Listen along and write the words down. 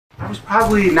was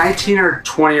probably 19 or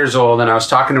 20 years old, and I was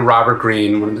talking to Robert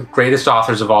Greene, one of the greatest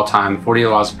authors of all time, 48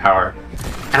 Laws of Power.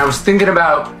 And I was thinking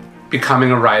about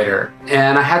becoming a writer.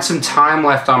 And I had some time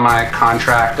left on my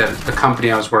contract at the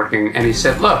company I was working. And he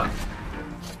said, look,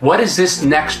 what is this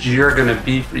next year going to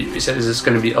be for you? He said, is this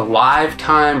going to be alive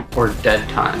time or dead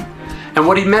time? And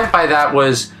what he meant by that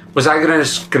was I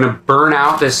just going to burn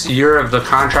out this year of the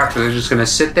contract? Was I just going to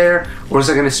sit there? Or was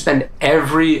I going to spend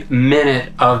every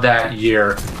minute of that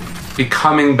year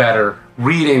becoming better,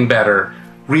 reading better,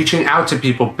 reaching out to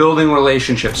people, building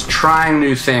relationships, trying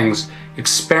new things,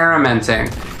 experimenting?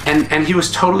 And he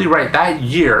was totally right. That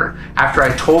year, after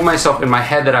I told myself in my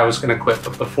head that I was going to quit,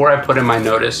 but before I put in my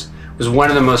notice, was one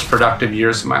of the most productive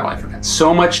years of my life. I got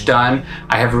so much done.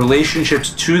 I have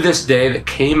relationships to this day that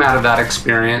came out of that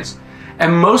experience.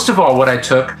 And most of all, what I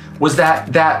took was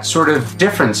that sort of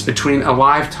difference between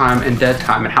alive time and dead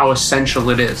time and how essential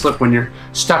it is. Look, when you're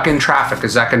stuck in traffic,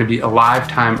 is that going to be alive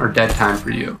time or dead time for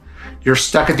you? You're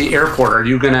stuck at the airport. Are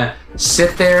you going to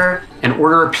sit there and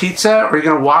order a pizza, or are you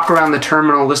going to walk around the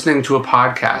terminal listening to a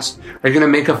podcast? Are you going to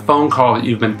make a phone call that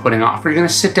you've been putting off? Are you going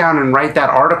to sit down and write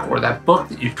that article or that book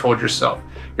that you've told yourself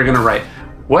you're going to write?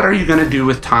 What are you going to do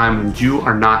with time when you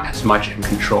are not as much in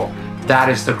control? That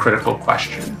is the critical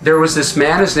question. There was this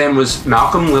man, his name was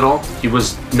Malcolm Little. He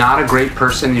was not a great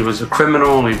person. He was a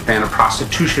criminal. He ran a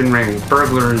prostitution ring, a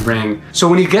burglary ring. So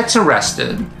when he gets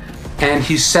arrested and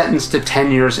he's sentenced to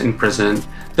 10 years in prison,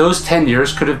 those 10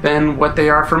 years could have been what they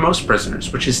are for most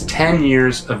prisoners, which is 10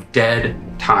 years of dead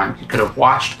time. He could have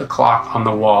watched the clock on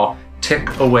the wall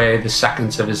tick away the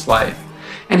seconds of his life.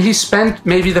 And he spent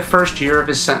maybe the first year of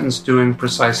his sentence doing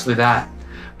precisely that.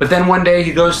 But then one day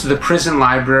he goes to the prison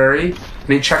library and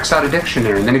he checks out a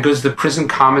dictionary. And then he goes to the prison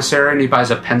commissary and he buys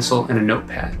a pencil and a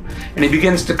notepad. And he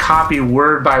begins to copy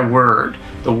word by word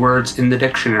the words in the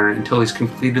dictionary until he's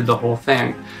completed the whole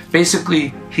thing.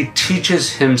 Basically, he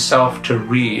teaches himself to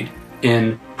read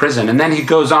in prison. And then he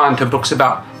goes on to books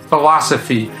about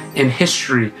philosophy and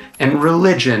history and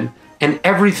religion and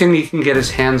everything he can get his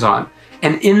hands on.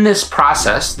 And in this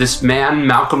process, this man,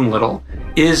 Malcolm Little,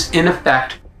 is in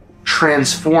effect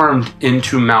transformed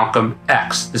into Malcolm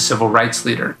X, the civil rights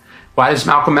leader. Why does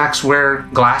Malcolm X wear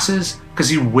glasses? Because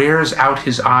he wears out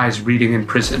his eyes reading in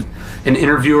prison. An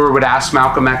interviewer would ask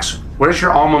Malcolm X, where's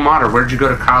your alma mater? Where'd you go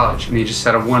to college? And he just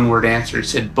said a one-word answer. He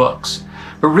said books.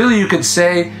 But really you could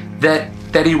say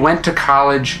that he went to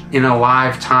college in a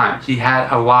live time. He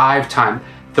had a live time.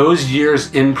 Those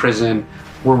years in prison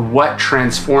were what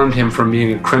transformed him from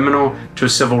being a criminal to a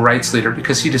civil rights leader,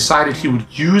 because he decided he would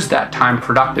use that time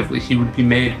productively. He would be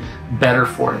made better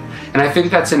for it. And I think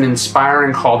that's an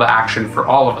inspiring call to action for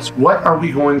all of us. What are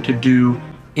we going to do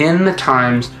in the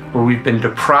times where we've been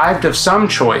deprived of some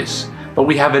choice, but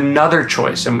we have another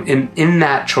choice, and in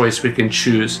that choice we can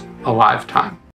choose a live time?